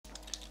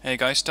Hey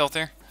guys, Stealth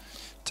here.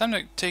 Time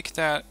to take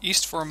that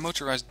EASTFOR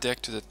Motorized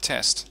deck to the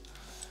test.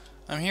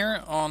 I'm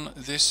here on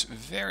this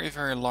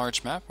very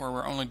large map where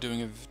we're only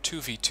doing a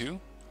 2v2.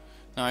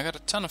 Now I got a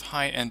ton of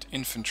high-end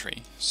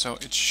infantry, so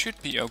it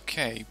should be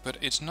okay, but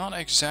it's not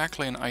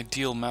exactly an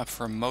ideal map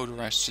for a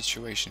motorized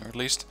situation, or at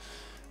least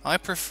I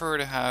prefer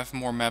to have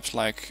more maps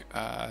like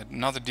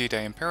another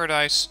D-Day in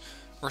Paradise,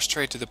 or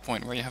straight to the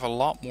point, where you have a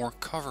lot more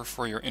cover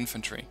for your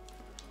infantry.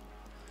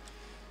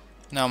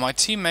 Now my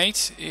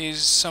teammate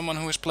is someone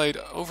who has played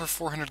over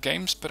 400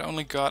 games but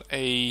only got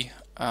a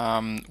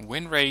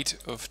win rate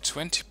of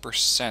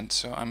 20%,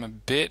 so I'm a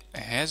bit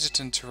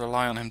hesitant to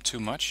rely on him too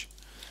much.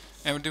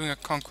 And we're doing a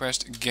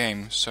conquest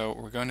game, so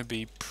we're going to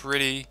be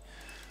pretty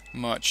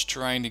much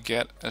trying to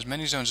get as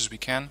many zones as we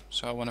can,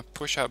 so I want to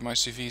push out my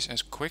CVs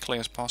as quickly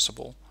as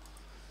possible.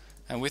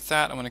 And with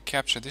that I want to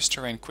capture this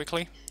terrain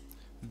quickly.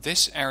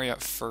 This area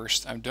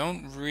first. I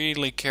don't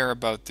really care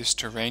about this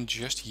terrain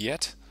just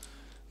yet.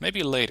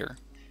 Maybe later.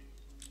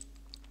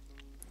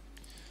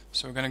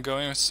 So we're going to go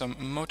in with some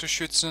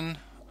Motorschützen.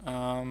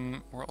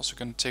 We're also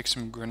going to take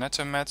some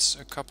Granatmets,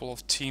 a couple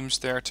of teams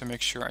there to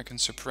make sure I can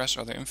suppress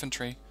other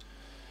infantry.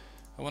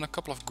 I want a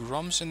couple of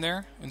Groms in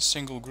there, in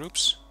single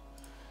groups.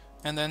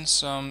 And then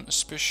some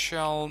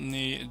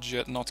Specialny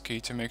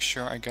Jetnotki to make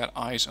sure I get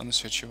eyes on the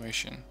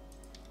situation.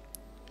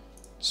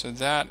 So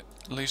that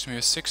leaves me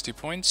with 60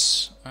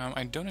 points.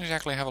 I don't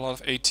exactly have a lot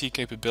of AT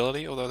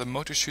capability, although the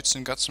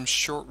Motorschützen got some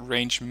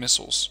short-range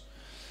missiles.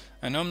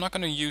 I know I'm not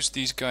going to use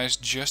these guys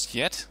just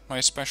yet, my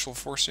special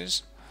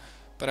forces,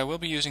 but I will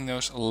be using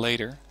those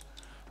later.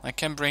 I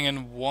can bring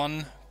in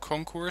one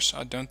concourse.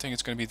 I don't think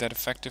it's going to be that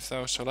effective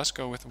though, so let's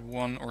go with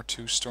one or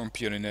two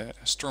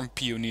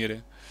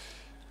Stormpionieren.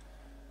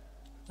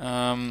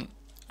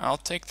 I'll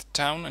take the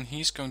town and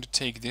he's going to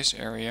take this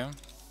area.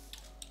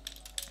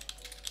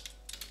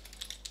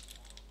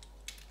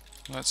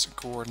 Let's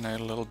coordinate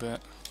a little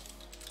bit.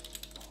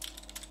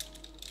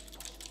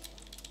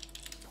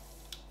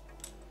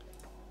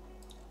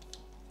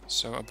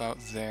 So about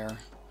there.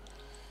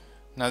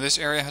 Now this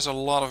area has a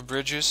lot of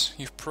bridges.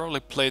 You've probably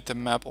played the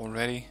map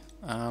already.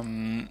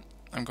 I'm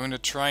going to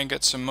try and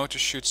get some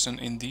Motorschützen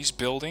in these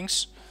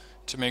buildings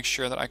to make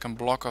sure that I can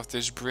block off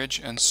this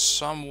bridge and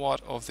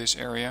somewhat of this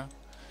area.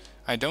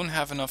 I don't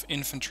have enough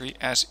infantry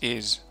as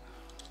is.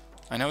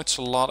 I know it's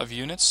a lot of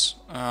units,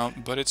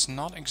 but it's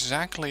not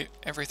exactly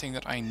everything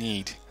that I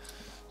need.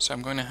 So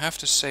I'm going to have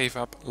to save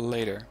up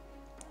later.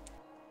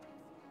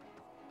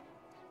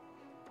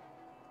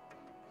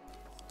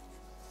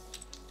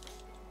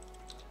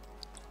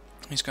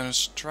 He's going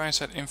to try and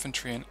set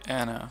infantry in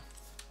Anna.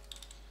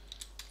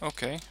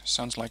 Okay,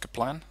 sounds like a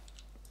plan.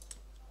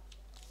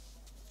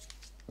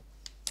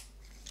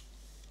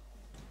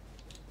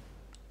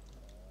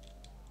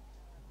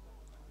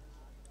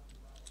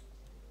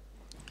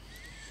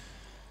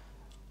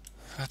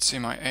 Let's see,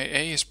 my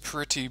AA is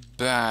pretty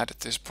bad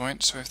at this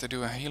point, so if they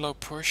do a helo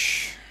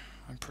push,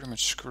 I'm pretty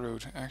much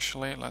screwed.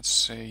 Actually, let's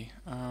see.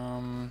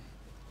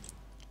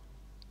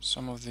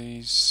 Some of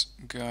these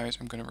guys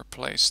I'm going to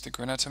replace. The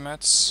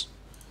Granatmets.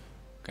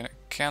 I'm going to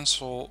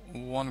cancel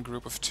one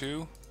group of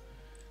two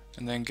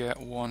and then get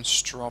one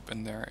Strop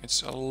in there.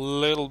 It's a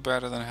little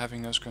better than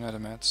having those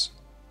Granatmets.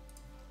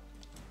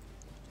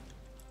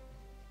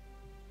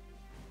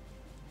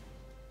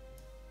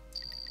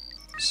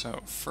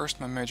 So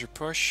first my major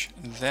push,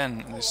 then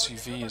the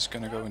CV is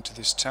going to go into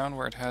this town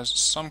where it has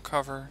some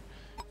cover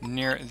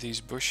near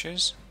these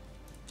bushes.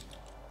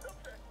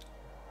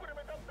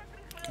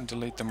 Can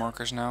delete the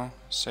markers now,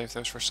 save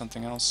those for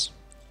something else.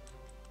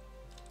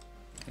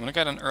 I'm gonna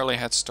get an early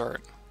head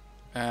start.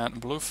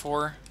 And Blue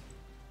 4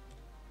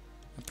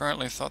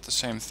 apparently thought the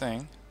same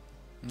thing.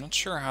 I'm not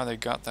sure how they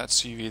got that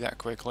CV that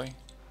quickly.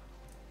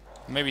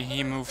 Maybe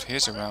he moved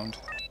his around.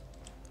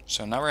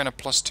 So now we're in a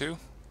 +2.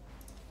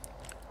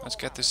 Let's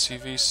get this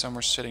CV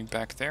somewhere sitting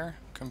back there.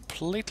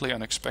 Completely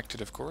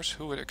unexpected, of course.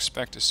 Who would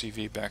expect a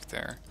CV back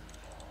there?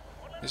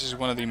 This is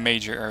one of the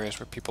major areas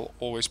where people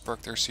always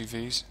park their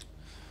CVs.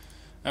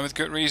 And with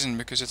good reason,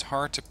 because it's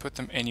hard to put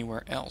them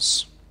anywhere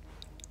else.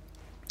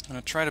 I'm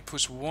going to try to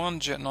push one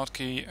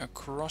Jetnotki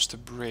across the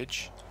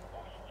bridge.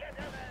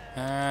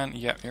 And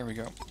yeah, here we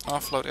go.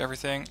 Offload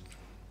everything.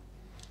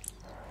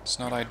 It's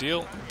not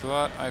ideal,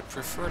 but I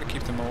prefer to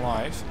keep them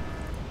alive.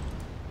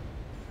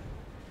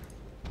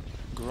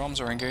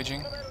 Groms are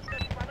engaging.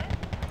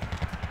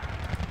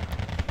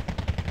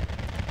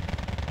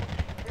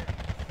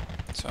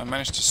 So I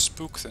managed to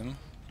spook them.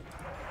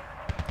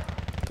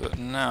 But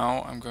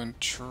now I'm going to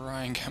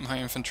try and get my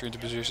infantry into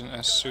position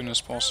as soon as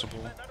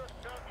possible.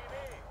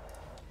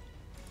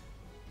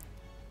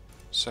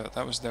 So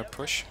that was their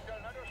push.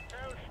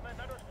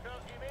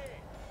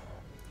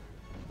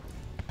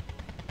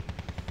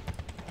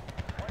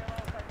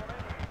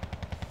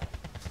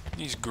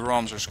 These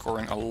Groms are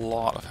scoring a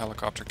lot of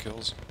helicopter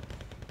kills.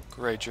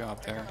 Great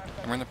job there.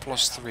 And we're in the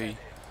 +3.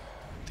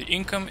 The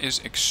income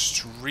is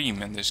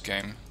extreme in this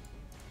game.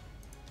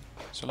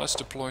 So let's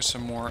deploy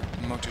some more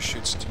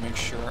Motorschützen to make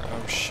sure.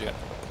 Oh shit.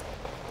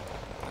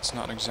 That's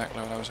not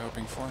exactly what I was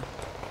hoping for.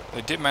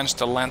 They did manage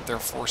to land their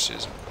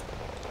forces.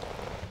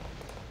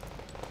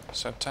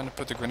 So time to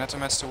put the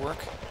grenadiers to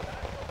work.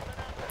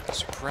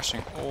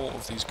 Suppressing all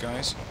of these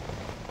guys.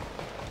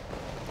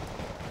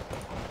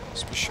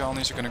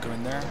 Specialnies are going to go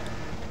in there.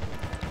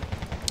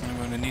 And I'm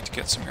going to need to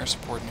get some air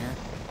support in here.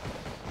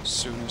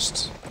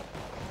 Soonest.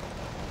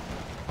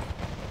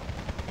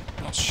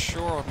 Not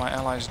sure what my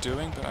ally's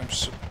doing, but I'm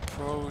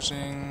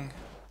supposing...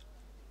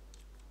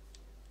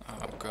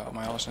 Oh god,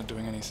 my ally's not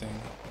doing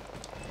anything.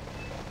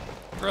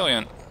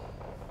 Brilliant.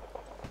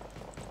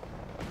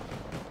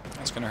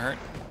 That's gonna hurt.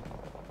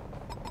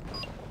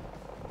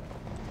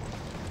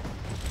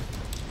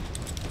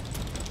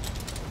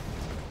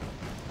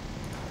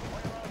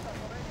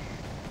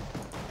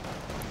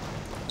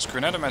 This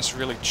grenadiers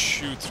really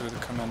chewed through the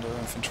commando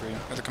infantry,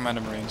 or the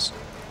commando marines.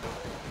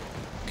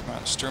 Come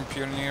on,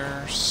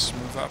 Sturmpioneers,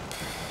 move up.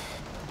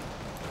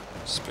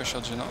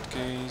 Special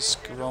Genotkis,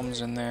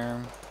 Groms in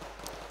there.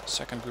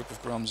 Second group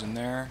of Groms in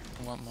there.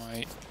 I want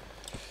my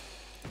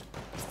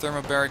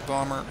thermobaric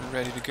bomber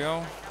ready to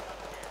go.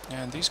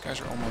 And these guys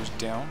are almost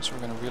down, so we're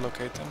going to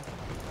relocate them.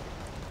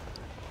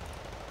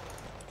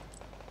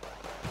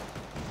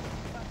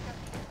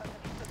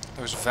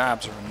 Those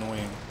VABs are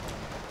annoying.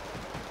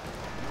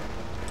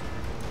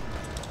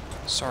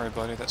 Sorry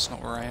buddy, that's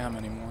not where I am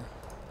anymore.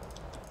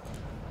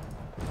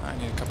 I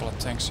need a couple of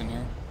tanks in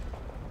here.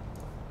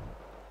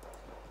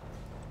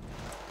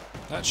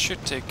 That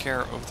should take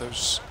care of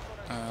those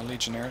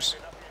legionnaires.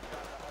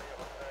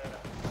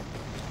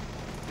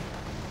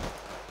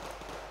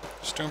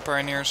 Storm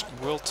Pioneers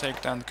will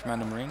take down the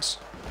Commando Marines.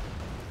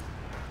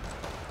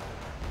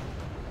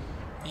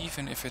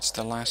 Even if it's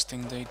the last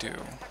thing they do.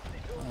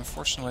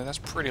 Unfortunately, that's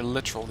pretty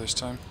literal this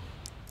time.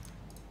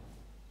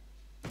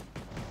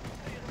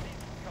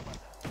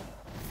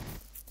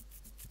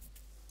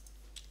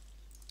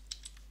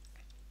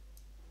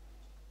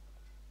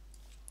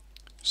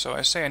 So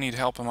I say I need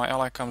help and my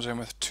ally comes in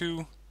with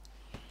 2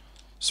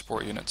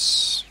 support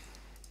units.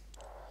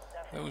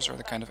 Those are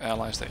the kind of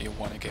allies that you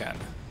want to get.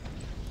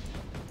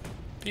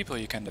 People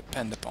you can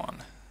depend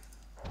upon.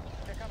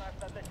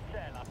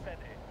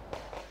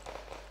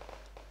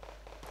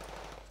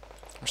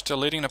 We're still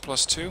leading at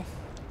 +2.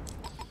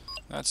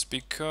 That's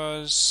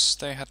because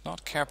they had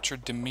not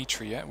captured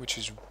Dimitri yet, which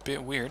is a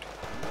bit weird.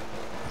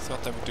 I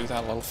thought they would do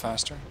that a little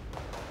faster.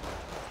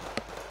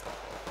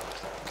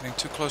 Getting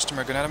too close to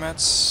my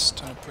grenadiers.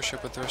 Trying to push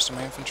up with the rest of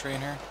my infantry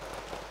in here.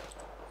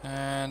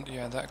 And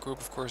yeah, that group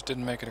of course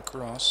didn't make it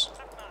across.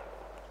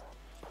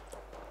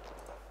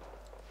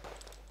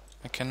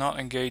 I cannot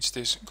engage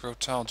this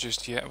Grotal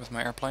just yet with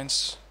my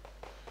airplanes.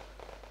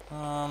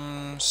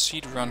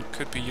 Seed run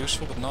could be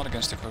useful, but not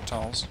against the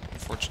Grotals,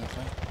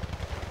 unfortunately.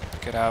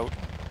 Get out.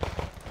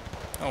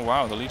 Oh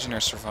wow, the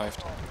Legionnaires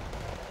survived.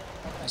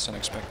 That's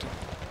unexpected.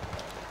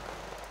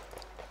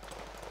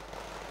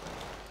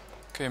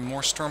 Okay,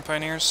 more Storm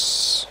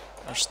Pioneers.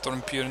 Or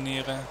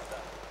Sturmpionieren.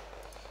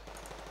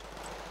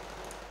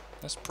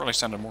 That's probably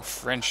sounded more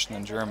French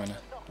than German.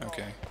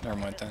 Okay, never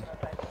mind then.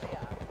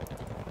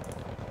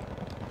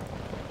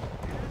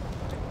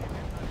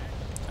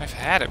 I've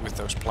had it with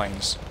those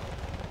planes.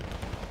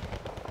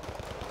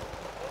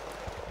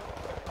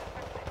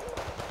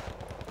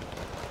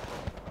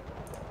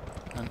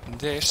 And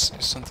this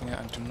is something that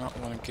I do not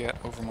want to get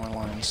over my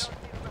lines.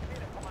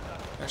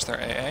 There's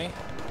their AA.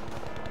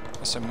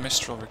 That's a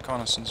Mistral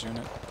reconnaissance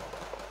unit.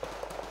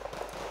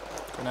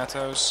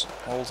 Granatos,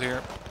 hold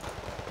here.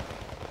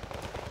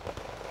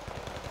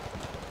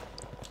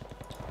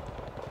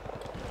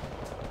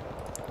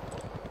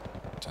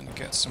 Trying to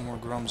get some more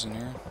Groms in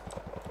here.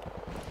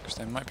 Because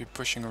they might be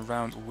pushing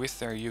around with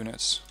their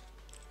units.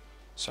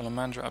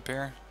 Salamandra up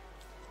here.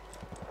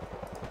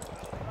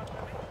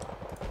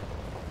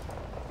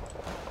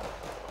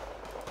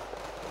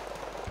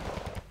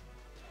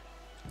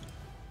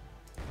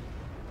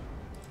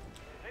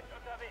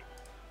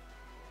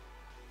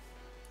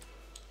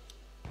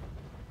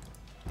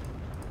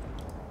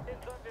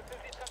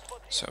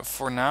 So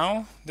for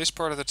now, this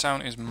part of the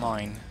town is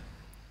mine.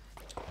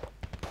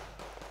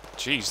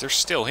 Jeez, they're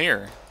still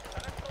here.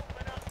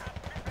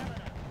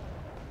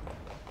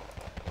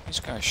 These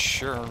guys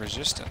sure are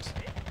resistant.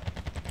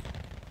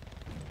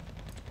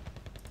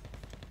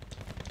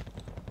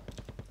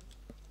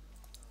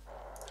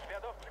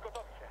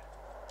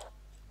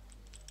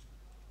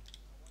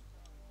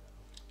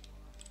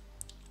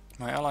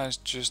 My ally's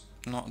just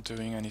not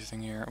doing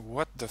anything here.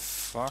 What the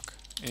fuck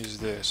is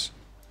this?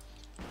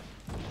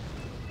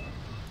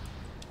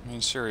 I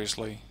mean,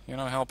 seriously, you're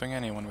not helping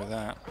anyone with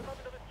that.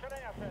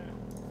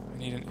 I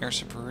need an air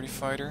superiority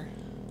fighter.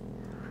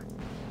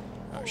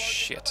 Oh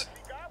shit.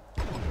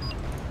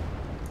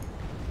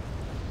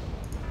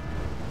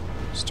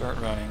 Start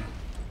running.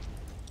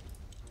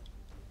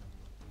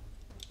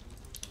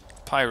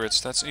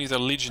 Pirates, that's either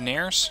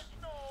Legionnaires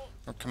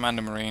or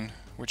Commando Marine.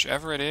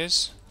 Whichever it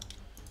is,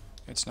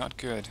 it's not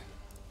good.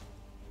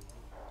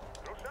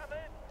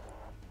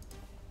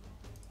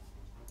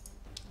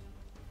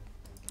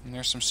 And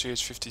there's some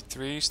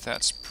CH-53s.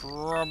 That's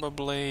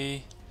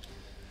probably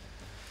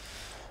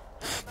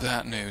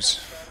bad news.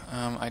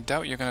 I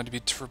doubt you're going to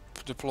be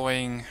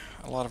deploying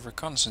a lot of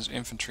reconnaissance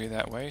infantry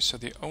that way, so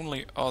the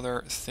only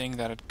other thing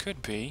that it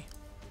could be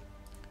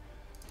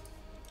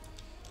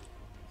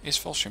is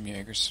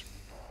Fallschirmjägers.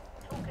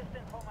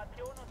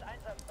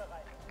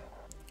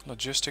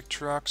 Logistic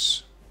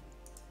trucks.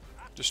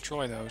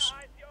 Destroy those.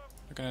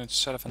 They're going to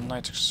set off a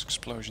nice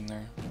explosion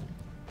there.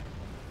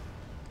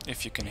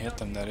 If you can hit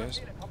them, that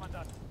is.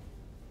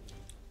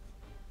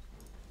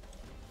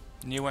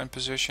 New end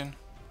position.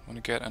 Want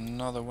to get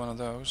another one of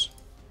those.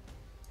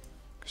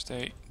 Because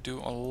they do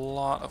a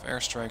lot of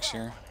airstrikes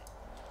here.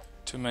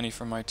 Too many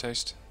for my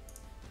taste.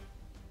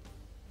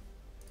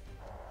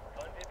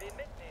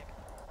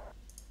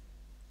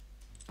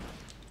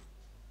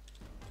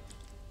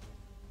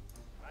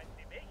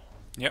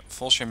 Yep,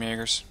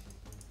 Fallschirmjägers.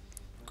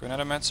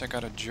 Grenadiers, I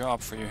got a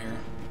job for you here.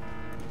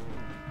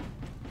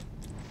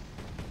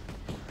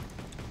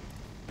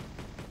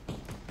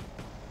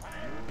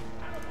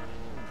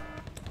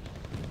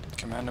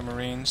 Commando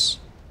Marines.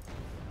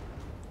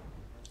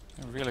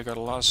 I really got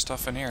a lot of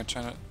stuff in here,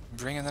 trying to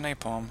bring in the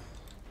napalm.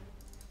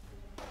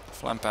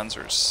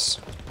 Flampanzers.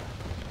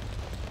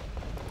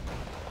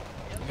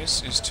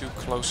 This is too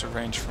close a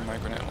range for my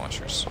grenade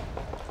launchers.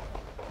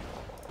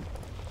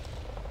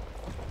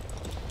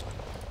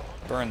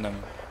 Burn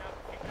them.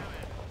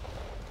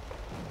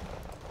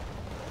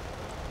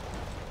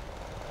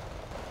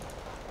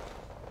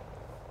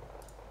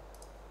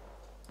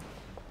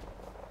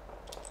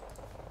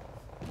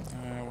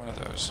 One of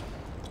those.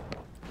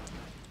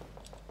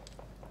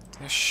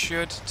 This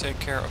should take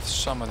care of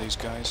some of these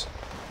guys.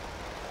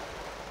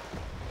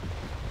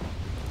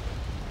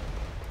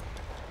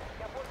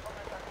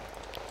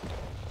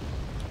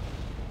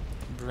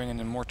 Bringing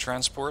in more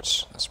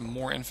transports. That's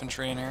more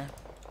infantry in here.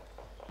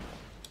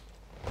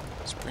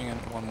 Let's bring in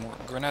one more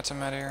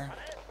Grenadier here.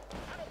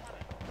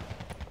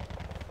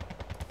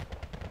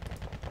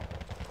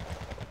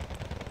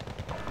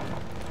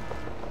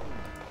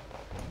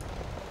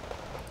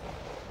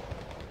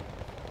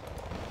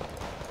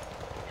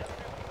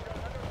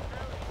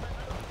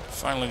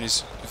 Finally,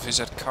 these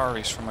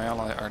Vizet from my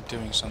ally are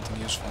doing something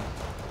useful.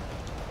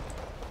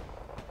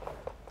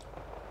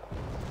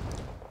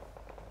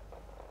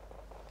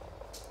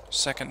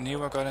 Second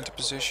Niwa got into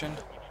position.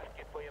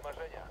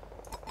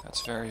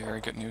 That's very,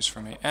 very good news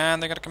for me.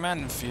 And they got a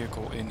command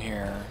vehicle in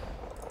here.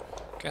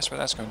 Guess where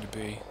that's going to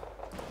be.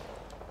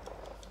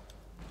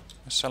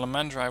 A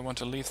Salamandra, I want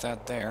to leave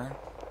that there.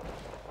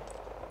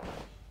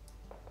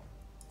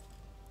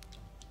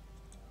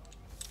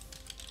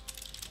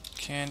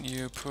 Can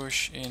you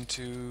push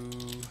into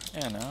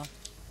Anna?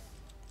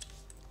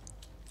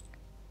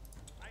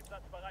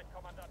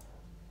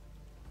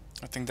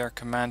 I think their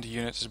command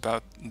unit is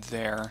about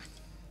there.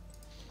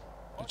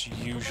 That's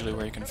usually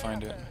where you can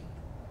find it.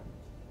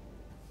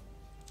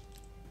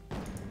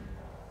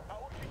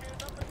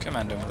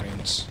 Commando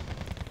Marines.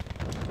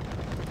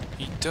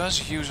 He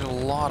does use a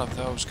lot of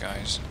those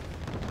guys.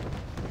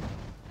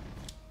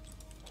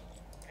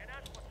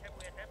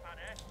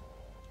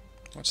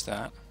 What's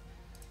that?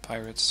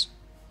 Pirates.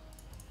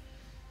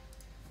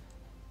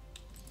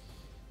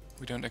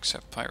 We don't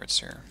accept pirates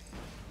here.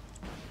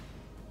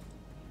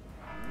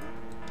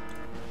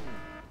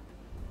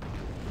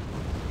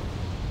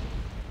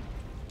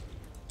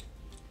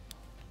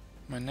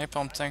 My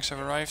napalm tanks have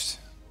arrived.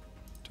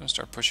 Don't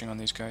start pushing on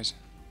these guys.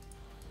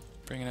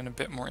 Bringing in a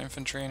bit more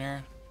infantry in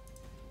here.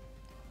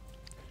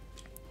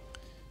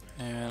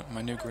 And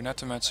my new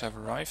Grenadiers have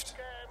arrived.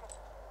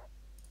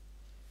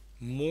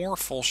 More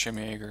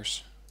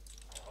Fallschirmjägers.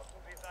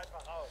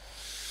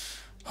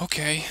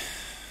 Okay.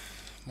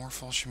 More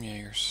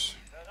Fallschirmjägers.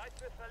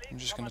 I'm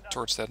just gonna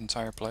torch that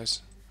entire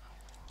place.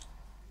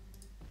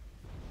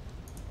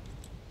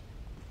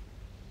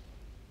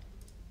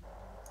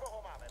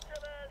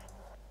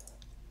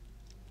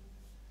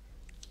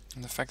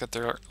 And the fact that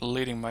they're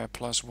leading by a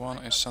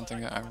 +1 is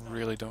something that I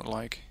really don't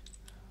like.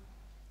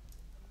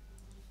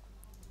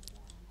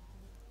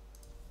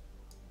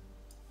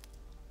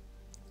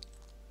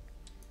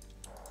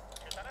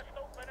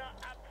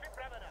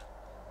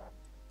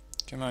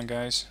 Come on,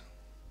 guys.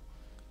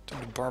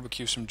 Time to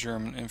barbecue some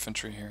German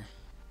infantry here.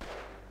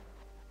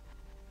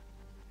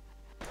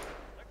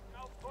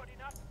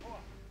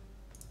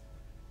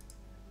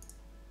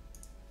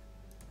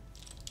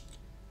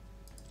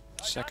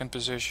 Second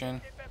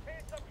position.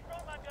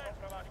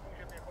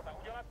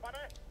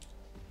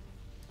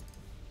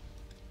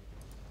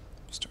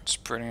 Start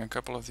spreading a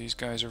couple of these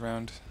guys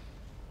around.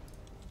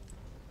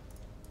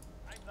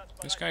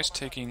 This guy's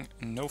taking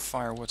no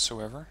fire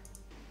whatsoever,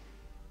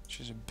 which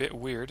is a bit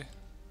weird.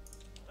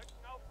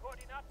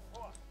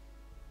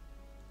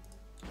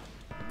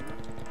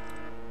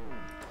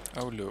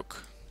 Oh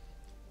look.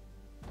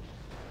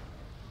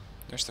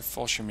 There's the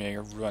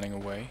Fallschirmjäger running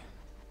away.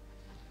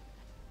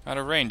 Out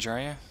of range, are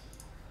you?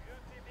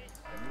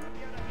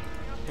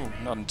 Ooh,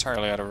 not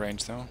entirely out of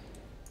range though.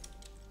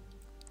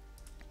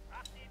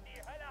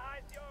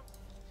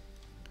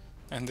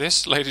 And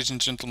this, ladies and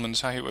gentlemen,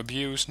 is how you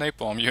abuse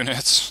napalm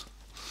units.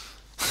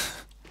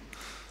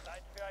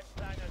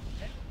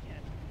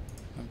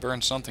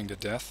 burn something to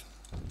death.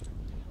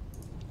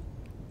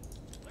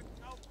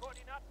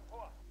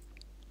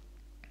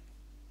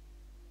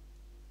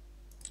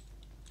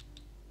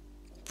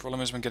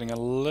 Problem is, I'm getting a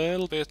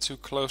little bit too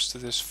close to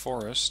this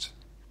forest.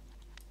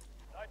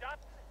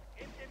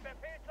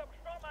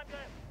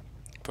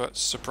 But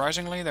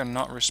surprisingly, they're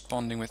not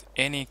responding with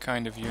any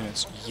kind of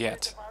units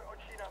yet.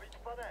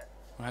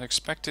 I had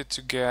expected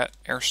to get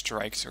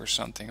airstrikes or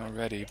something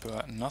already,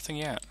 but nothing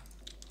yet.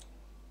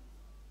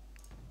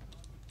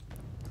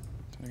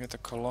 Can I get the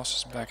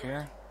Colossus back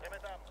here?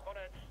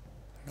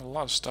 A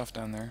lot of stuff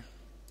down there.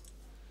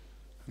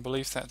 I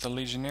believe that the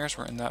Legionnaires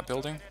were in that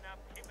building.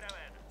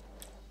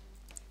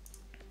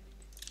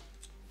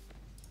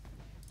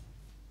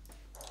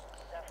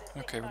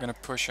 Okay, we're gonna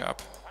push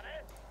up.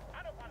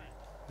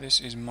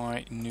 This is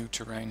my new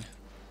terrain.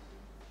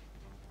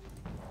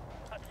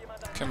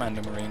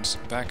 Commander Marines,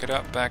 back it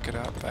up, back it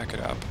up, back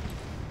it up.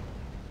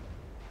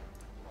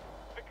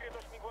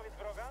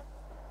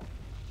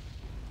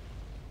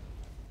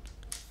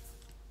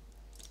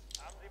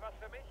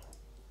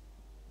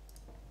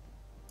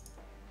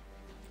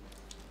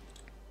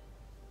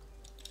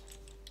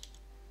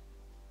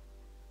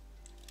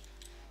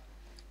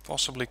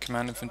 Possibly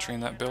command infantry in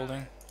that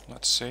building.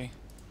 Let's see.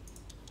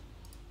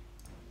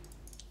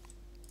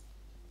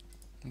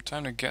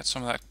 Time to get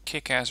some of that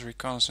kick-ass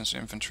reconnaissance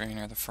infantry in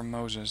here, the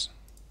Formosas.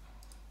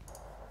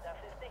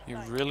 You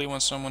really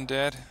want someone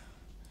dead?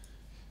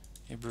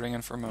 You bring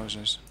in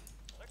Formosas.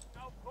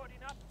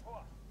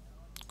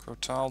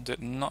 Crotal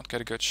did not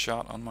get a good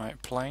shot on my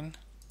plane.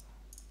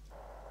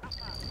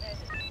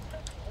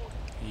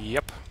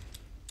 Yep.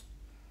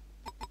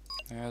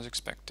 As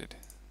expected.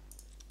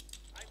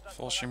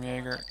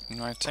 Fallschirmjäger,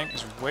 my tank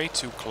is way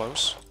too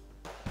close.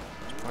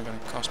 It's probably going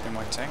to cost me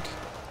my tank.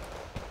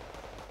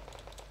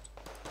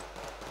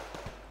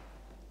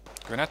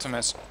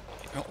 Granatomet's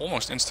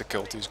almost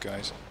insta-killed these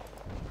guys.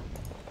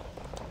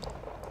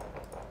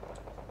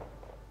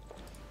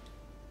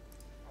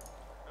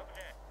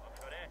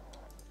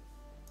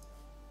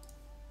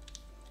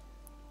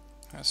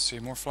 Let's see,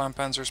 more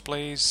Flampanzers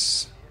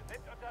please.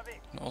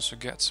 And also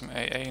get some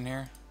AA in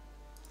here.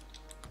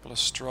 A couple of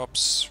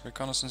Strops,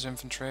 reconnaissance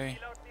infantry.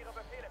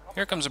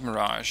 Here comes a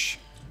Mirage.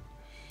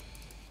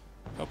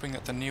 Hoping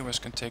that the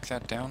newest can take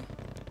that down.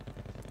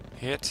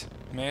 Hit,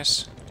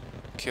 miss,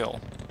 kill.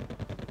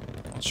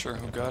 Not sure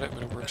who got it,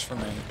 but it works for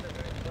me.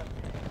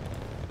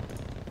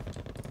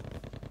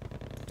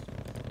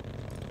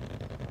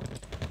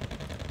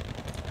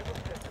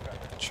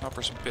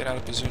 Chopper's a bit out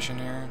of position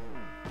here.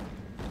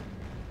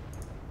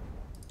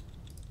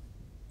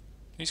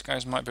 These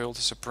guys might be able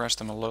to suppress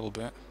them a little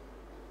bit.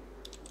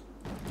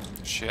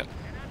 Shit,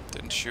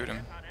 didn't shoot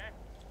him.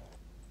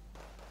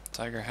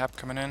 Tiger Hap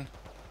coming in.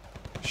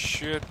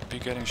 Should be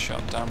getting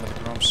shot down by the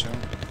Grom soon.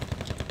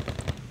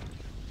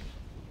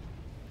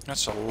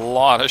 That's a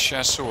lot of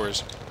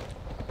chasseurs.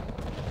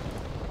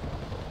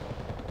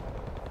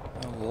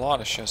 A lot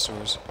of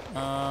chasseurs.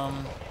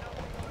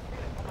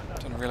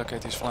 Didn't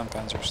relocate these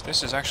Flampanzers.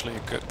 This is actually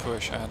a good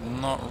push. I had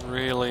not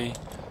really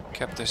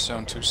kept this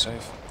zone too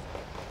safe.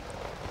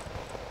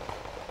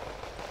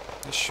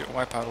 This should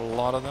wipe out a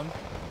lot of them.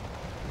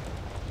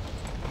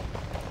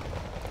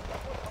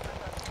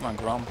 Come on,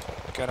 Grom.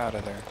 Get out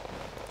of there.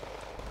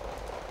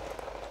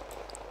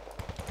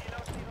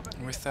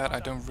 And with that, I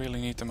don't really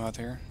need them out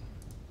here.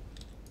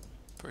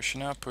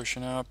 Pushing up,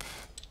 pushing up.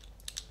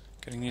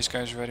 Getting these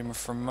guys ready. My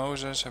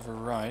Formosas have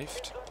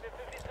arrived.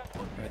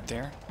 Right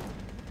there.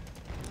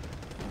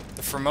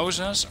 The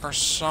Formosas are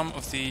some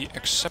of the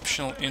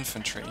exceptional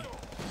infantry.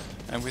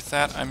 And with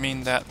that I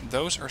mean that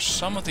those are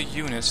some of the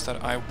units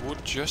that I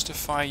would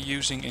justify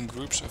using in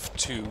groups of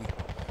 2.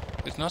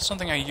 It's not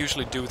something I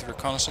usually do with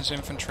reconnaissance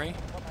infantry,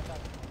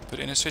 but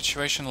in a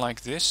situation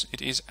like this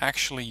it is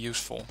actually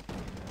useful.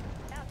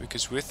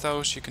 Because with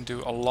those you can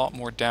do a lot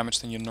more damage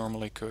than you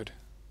normally could.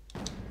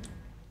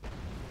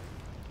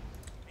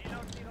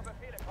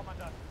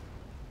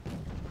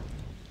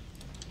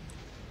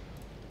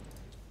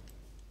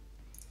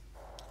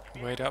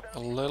 Wait up a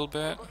little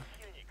bit.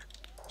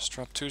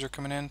 Strap 2s are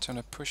coming in, time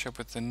to push up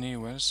with the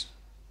Niwas.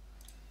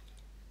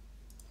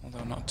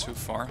 Although not too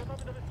far.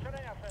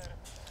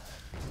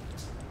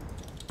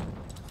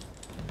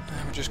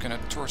 And we're just gonna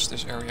torch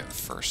this area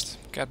first.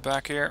 Get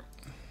back here.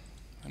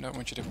 I don't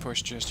want you to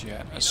push just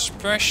yet.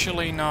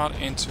 Especially not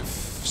into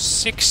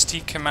 60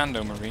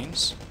 Commando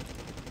Marines.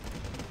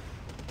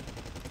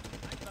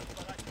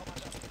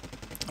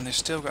 And they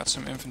still got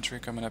some infantry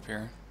coming up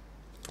here.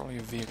 Probably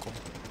a vehicle.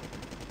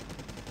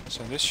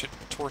 So this should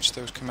torch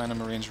those Commando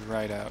Marines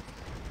right out.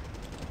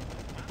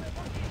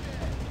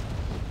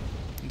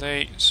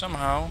 They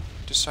somehow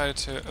decided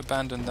to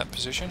abandon that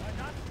position.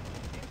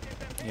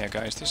 Yeah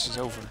guys, this is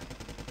over.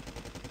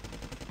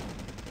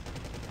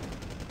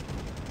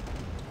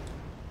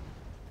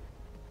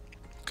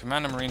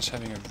 Commando Marines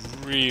having a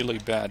really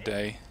bad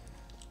day.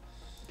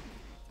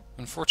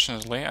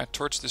 Unfortunately, I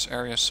torched this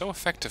area so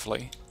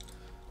effectively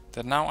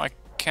that now I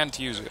can't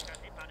use it.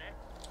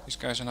 These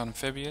guys are not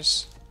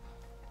amphibious.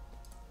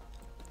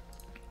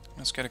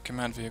 Let's get a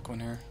command vehicle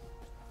in here.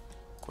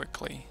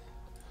 quickly.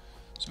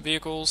 Some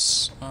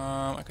vehicles.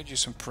 I could use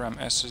some Pram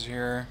S's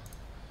here.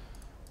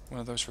 One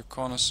of those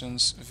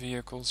reconnaissance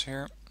vehicles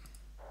here.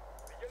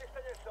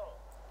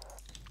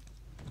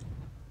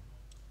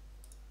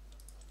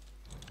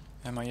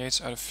 And my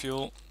Yates out of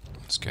fuel.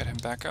 Let's get him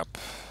back up.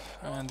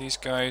 And these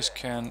guys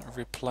can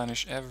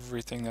replenish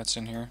everything that's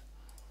in here.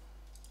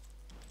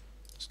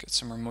 Let's get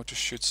some more motor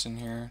chutes in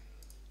here.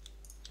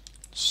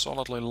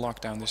 Solidly lock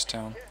down this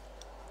town.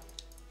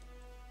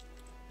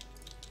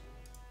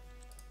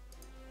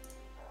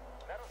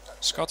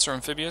 Scots are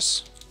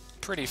amphibious.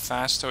 Pretty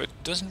fast, so it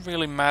doesn't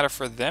really matter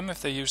for them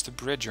if they use the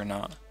bridge or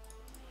not.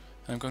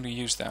 I'm going to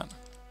use that.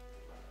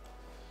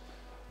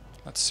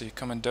 Let's see,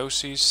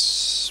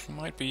 Commandosis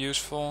might be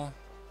useful.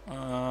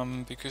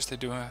 Because they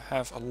do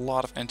have a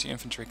lot of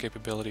anti-infantry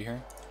capability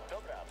here.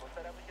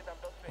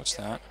 What's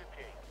that?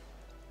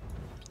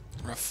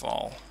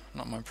 Rafale,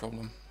 not my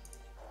problem.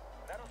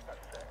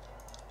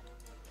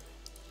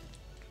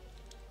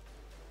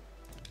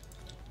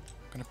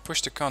 I'm gonna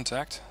push the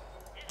contact.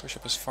 Push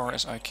up as far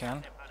as I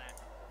can.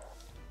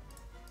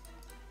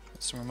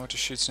 Get some more motor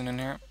chutes in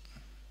here.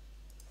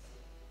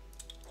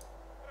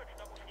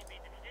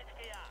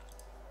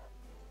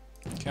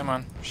 Come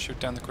on, shoot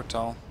down the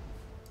Cortal.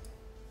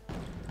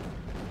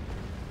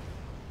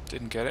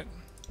 Didn't get it.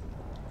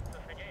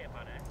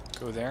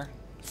 Go there.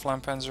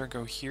 Flampanzer,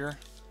 go here.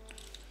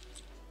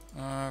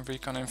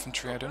 Recon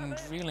infantry, I don't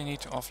really need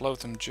to offload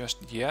them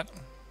just yet.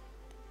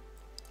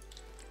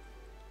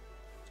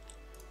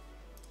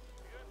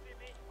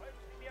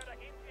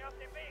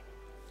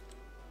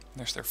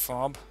 There's their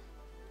fob.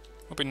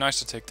 Would be nice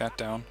to take that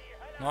down.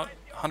 Not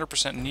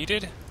 100%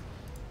 needed,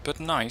 but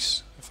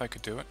nice if I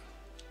could do it.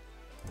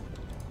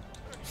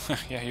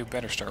 Yeah, you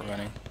better start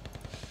running.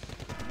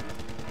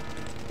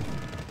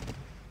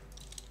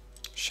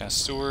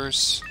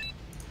 Chasseurs.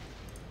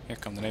 Here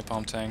come the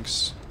napalm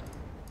tanks.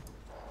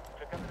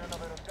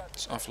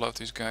 Let's offload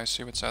these guys,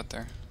 see what's out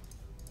there.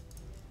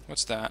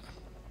 What's that?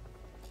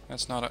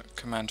 That's not a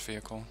command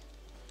vehicle.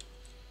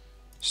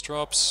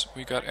 Strops,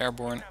 we got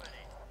airborne.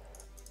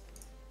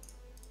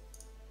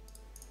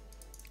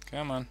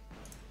 Come on.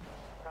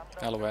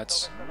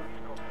 Alouettes.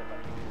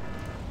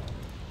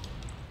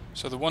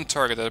 So the one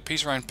target that a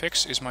peace round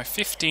picks is my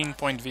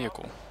 15-point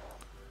vehicle.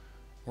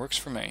 Works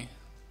for me.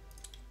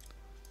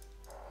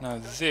 Now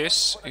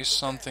this is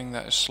something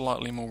that is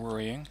slightly more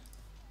worrying.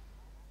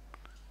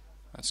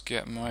 Let's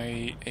get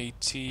my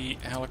AT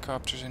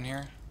helicopters in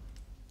here.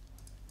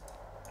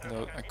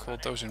 Though I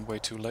called those in way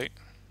too late.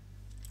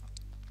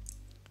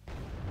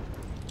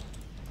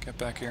 Get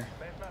back here.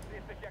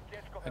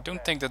 I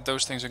don't think that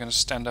those things are going to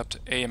stand up to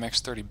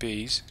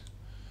AMX-30Bs.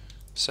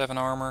 7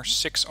 armor,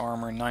 6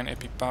 armor, 9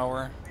 AP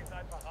power.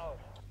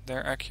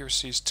 Their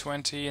accuracy is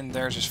 20 and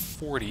theirs is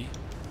 40.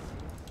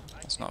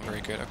 That's not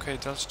very good. Okay,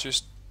 let's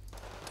just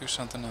do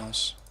something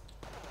else.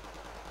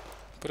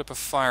 Put up a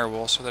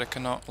firewall so that it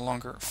can no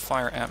longer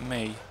fire at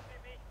me.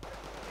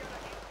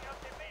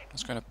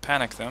 It's going to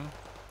panic them,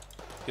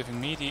 giving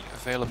me the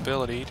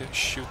availability to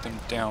shoot them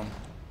down.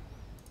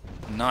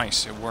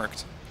 Nice, it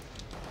worked.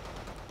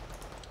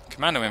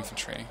 Commando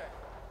infantry.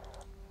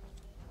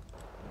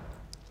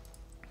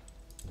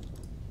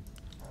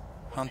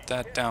 Hunt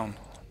that down.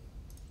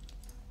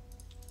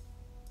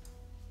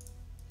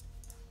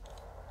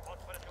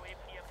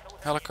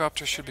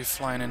 Helicopter should be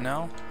flying in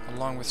now,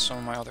 along with some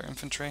of my other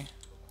infantry.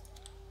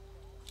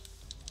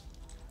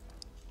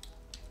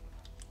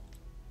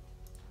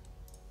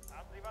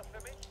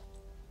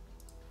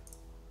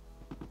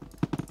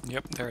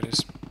 Yep, there it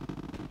is.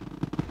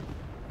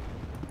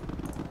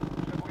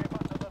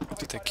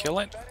 Did they kill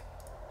it?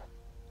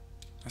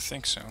 I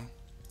think so.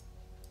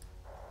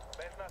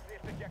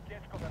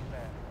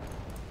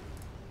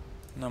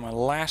 Now my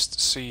last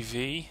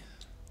CV.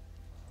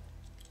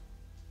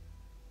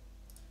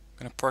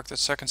 I'm gonna park that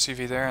second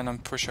CV there and then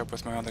push up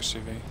with my other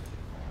CV.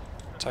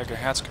 Tiger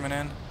Hat's coming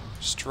in.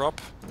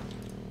 Strop.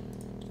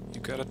 You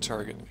got a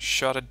target.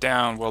 Shot it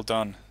down. Well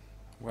done.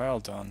 Well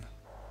done.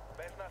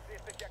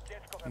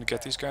 I'm gonna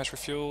get these guys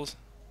refueled.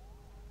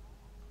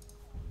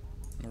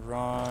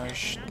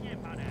 Mirage.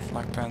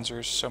 Flak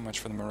Panzers. So much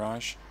for the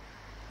Mirage.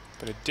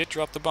 But it did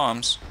drop the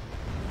bombs.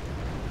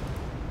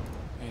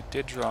 It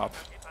did drop.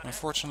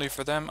 Unfortunately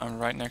for them, I'm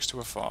right next to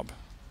a fob.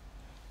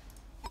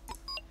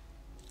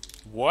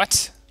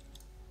 What?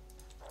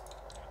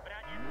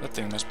 That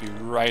thing must be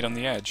right on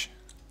the edge.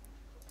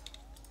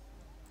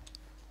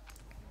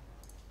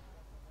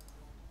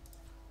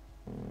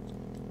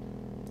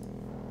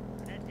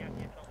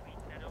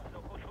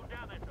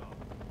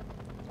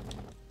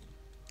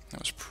 That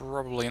was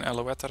probably an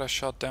Alouette that I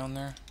shot down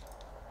there.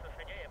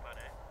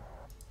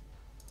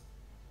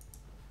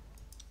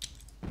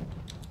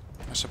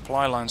 My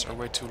supply lines are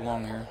way too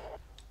long here.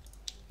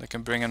 They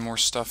can bring in more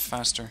stuff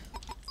faster.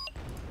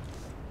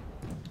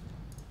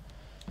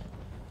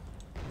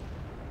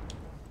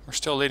 We're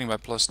still leading by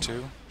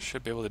 +2.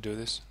 Should be able to do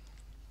this.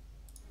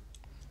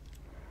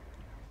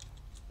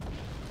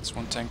 That's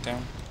one tank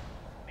down.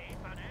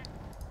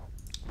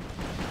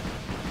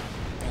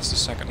 That's the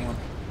second one.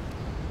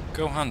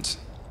 Go hunt.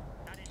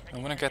 I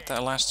want to get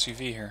that last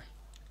CV here.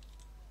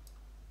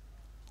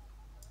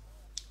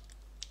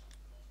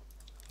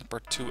 Number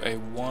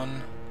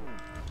 2A1.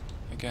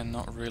 Again,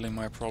 not really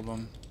my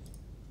problem.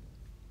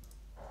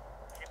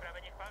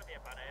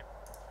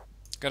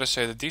 Gotta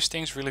say that these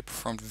things really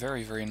performed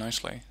very, very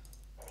nicely.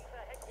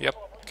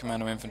 Yep,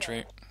 commando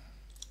infantry.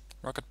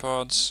 Rocket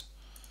pods.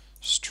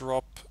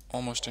 Strop,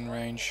 almost in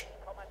range.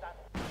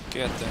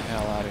 Get the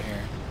hell out of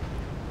here.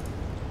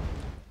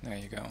 There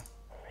you go.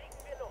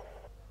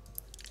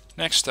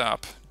 Next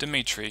up,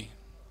 Dmitri.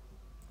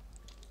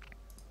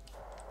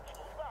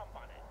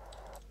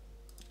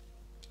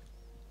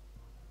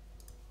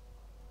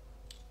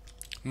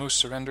 Moose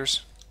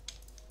surrenders.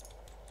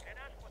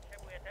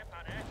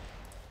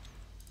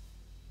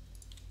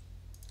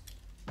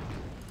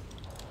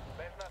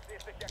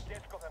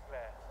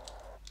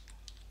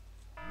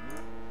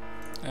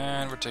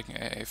 And we're taking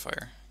AA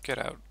fire. Get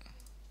out.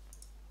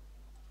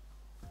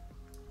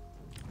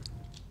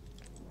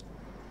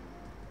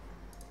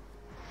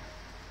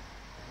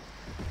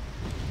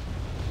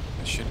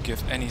 I should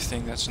give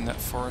anything that's in that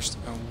forest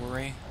a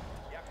worry.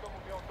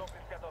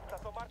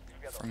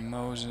 For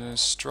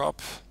Moses,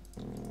 drop.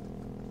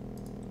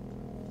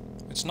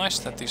 It's nice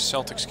that these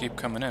Celtics keep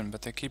coming in,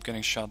 but they keep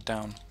getting shot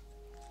down.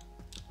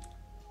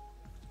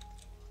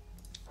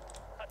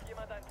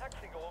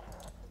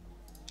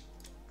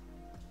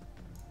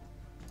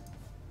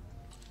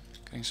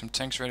 Getting some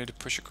tanks ready to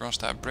push across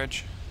that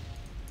bridge.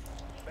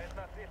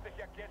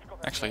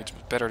 Actually, it's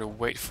better to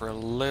wait for a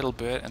little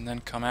bit and then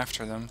come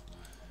after them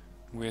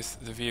with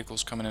the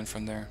vehicles coming in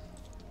from there.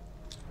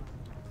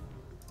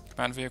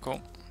 Command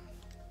vehicle.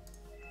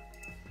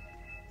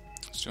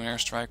 Let's do an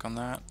airstrike on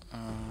that.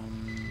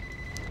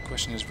 The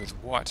question is with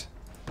what?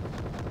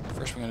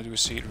 First we're going to do a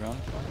seed run.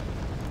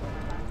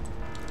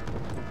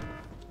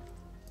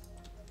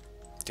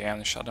 Damn,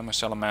 they shot down my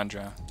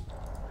Salamandra.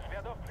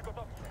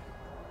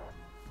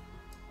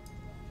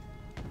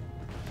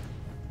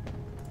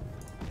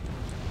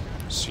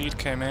 Seed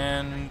came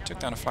in, took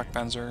down a flak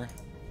panzer.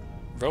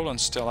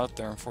 Roland's still out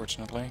there,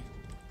 unfortunately.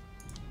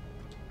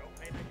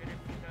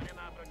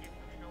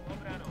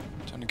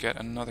 Time to get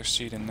another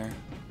seed in there.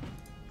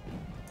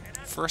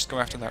 First, go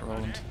after that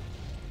Roland.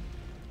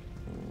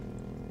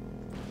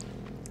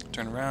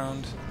 Turn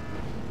around,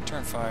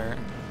 turn fire.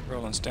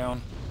 Roland's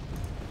down.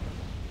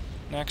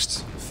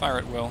 Next, fire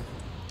at will.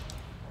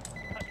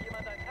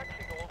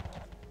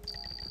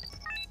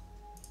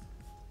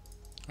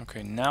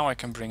 Okay, now I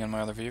can bring in my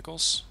other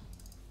vehicles.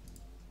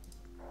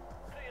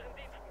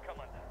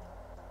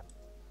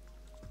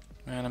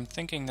 And I'm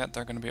thinking that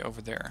they're going to be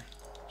over there,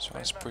 so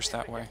let's push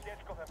that way.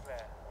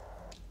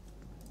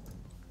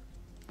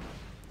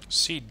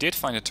 C did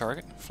find a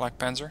target, flak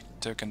panzer,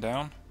 taken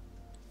down.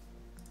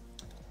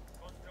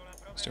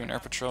 Let's do an air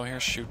patrol here,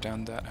 shoot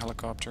down that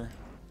helicopter.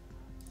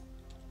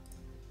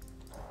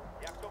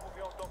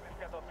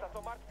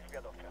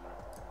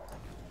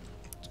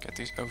 Let's get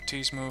these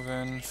OTs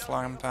moving,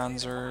 flam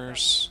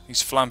panzers.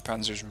 These flam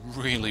panzers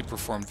really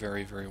performed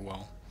very, very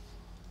well.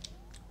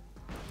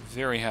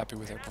 Very happy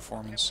with their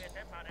performance.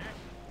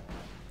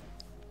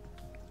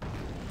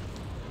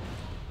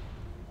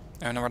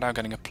 And we're now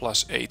getting a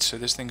 +8, so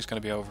this thing's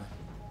going to be over.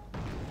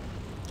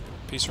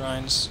 Peace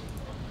Rhines.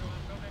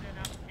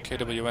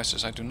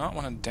 KWSs, I do not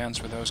want to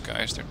dance with those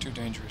guys, they're too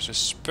dangerous,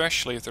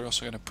 especially if they're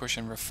also going to push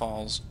in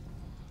Rafales.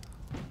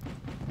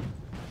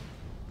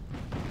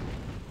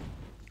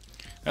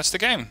 That's the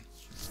game.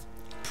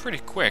 Pretty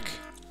quick,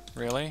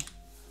 really.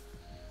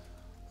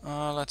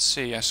 Let's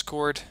see, I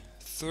scored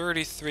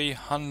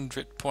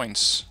 3,300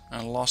 points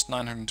and lost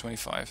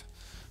 925.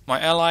 My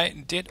ally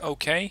did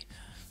okay.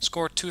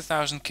 Scored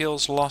 2,000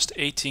 kills, lost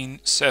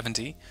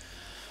 1870.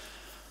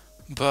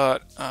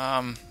 But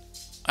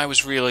I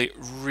was really,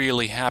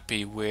 really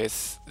happy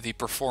with the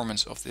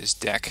performance of this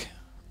deck.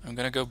 I'm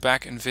gonna go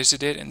back and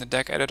visit it in the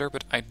deck editor,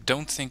 but I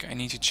don't think I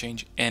need to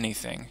change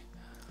anything.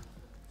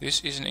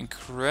 This is an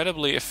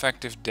incredibly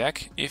effective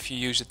deck if you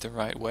use it the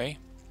right way.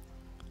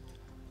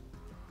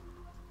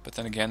 But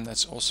then again,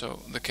 that's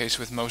also the case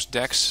with most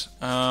decks.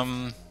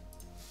 I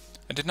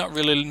did not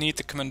really need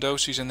the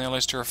Commandosis and the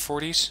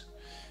LS-40s.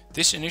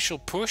 This initial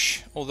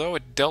push, although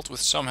it dealt with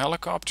some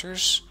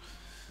helicopters,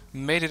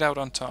 made it out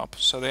on top,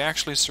 so they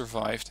actually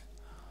survived.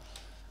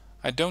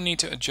 I don't need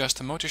to adjust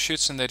the motor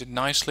chutes, and they did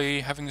nicely.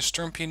 Having the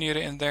Sturmpioniere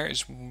in there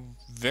is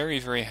very,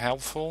 very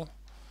helpful.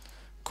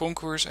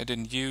 Conquerors I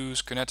didn't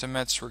use,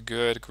 Granatmets were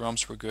good,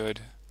 Groms were good.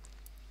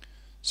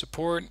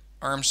 Support,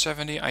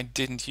 RM70 I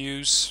didn't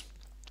use.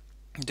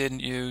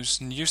 Used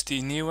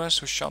the Niwas,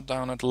 who shot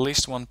down at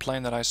least one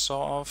plane that I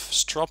saw of.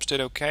 Strops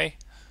did okay.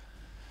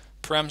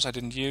 Prems I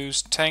didn't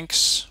use.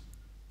 Tanks,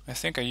 I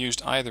think I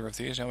used either of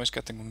these, I always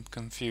get them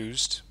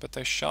confused, but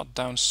they shot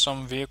down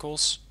some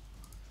vehicles.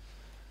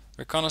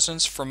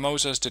 Reconnaissance,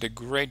 Formosas did a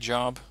great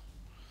job,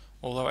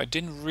 although I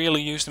didn't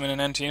really use them in an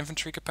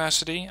anti-infantry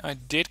capacity. I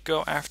did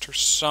go after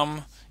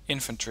some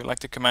infantry, like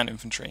the command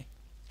infantry.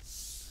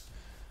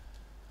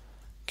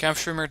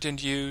 Kampfschwimmer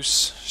didn't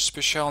use.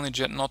 Specialny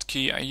Jet not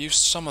key, I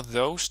used some of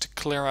those to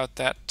clear out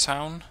that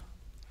town.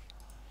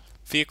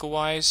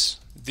 vehicle-wise,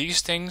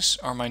 these things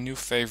are my new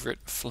favorite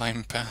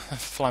flame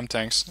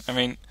tanks. I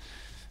mean,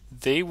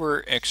 they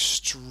were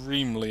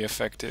extremely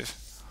effective,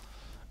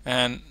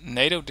 and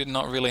NATO did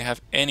not really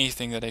have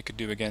anything that they could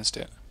do against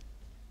it.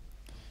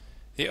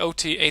 The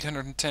OT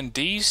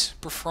 810Ds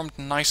performed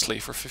nicely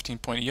for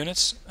 15-point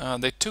units.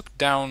 They took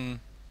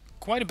down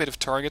quite a bit of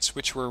targets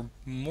which were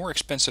more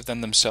expensive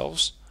than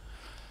themselves,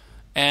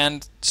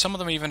 and some of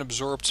them even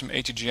absorbed some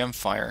ATGM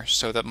fire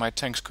so that my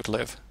tanks could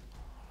live.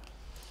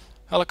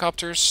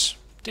 Helicopters,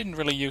 didn't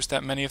really use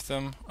that many of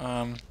them.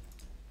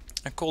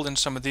 I called in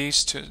some of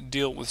these to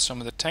deal with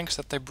some of the tanks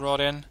that they brought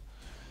in.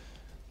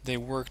 They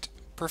worked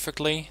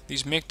perfectly.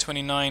 These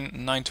MiG-29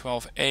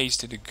 912As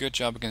did a good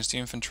job against the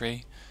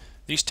infantry.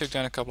 These took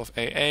down a couple of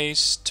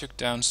AAs, took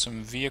down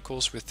some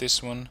vehicles with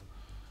this one.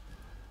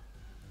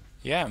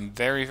 Yeah, I'm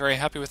very, very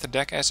happy with the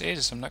deck as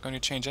is. I'm not going to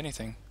change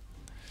anything.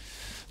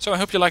 So I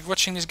hope you liked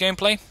watching this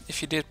gameplay.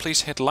 If you did,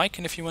 please hit like,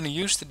 and if you want to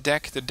use the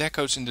deck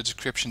code's in the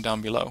description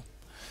down below.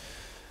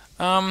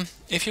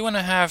 If you want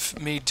to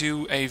have me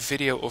do a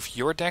video of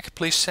your deck,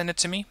 please send it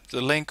to me. The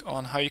link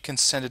on how you can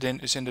send it in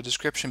is in the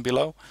description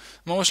below.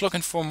 I'm always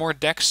looking for more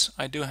decks.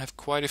 I do have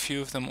quite a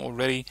few of them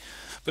already,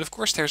 but of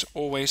course there's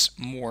always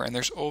more, and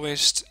there's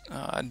always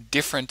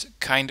different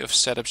kind of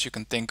setups you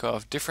can think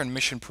of, different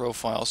mission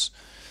profiles.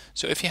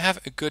 So if you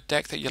have a good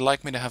deck that you'd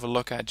like me to have a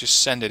look at, just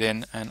send it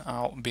in and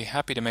I'll be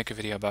happy to make a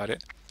video about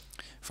it.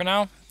 For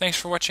now, thanks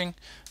for watching.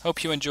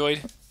 Hope you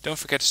enjoyed. Don't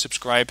forget to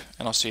subscribe,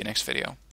 and I'll see you next video.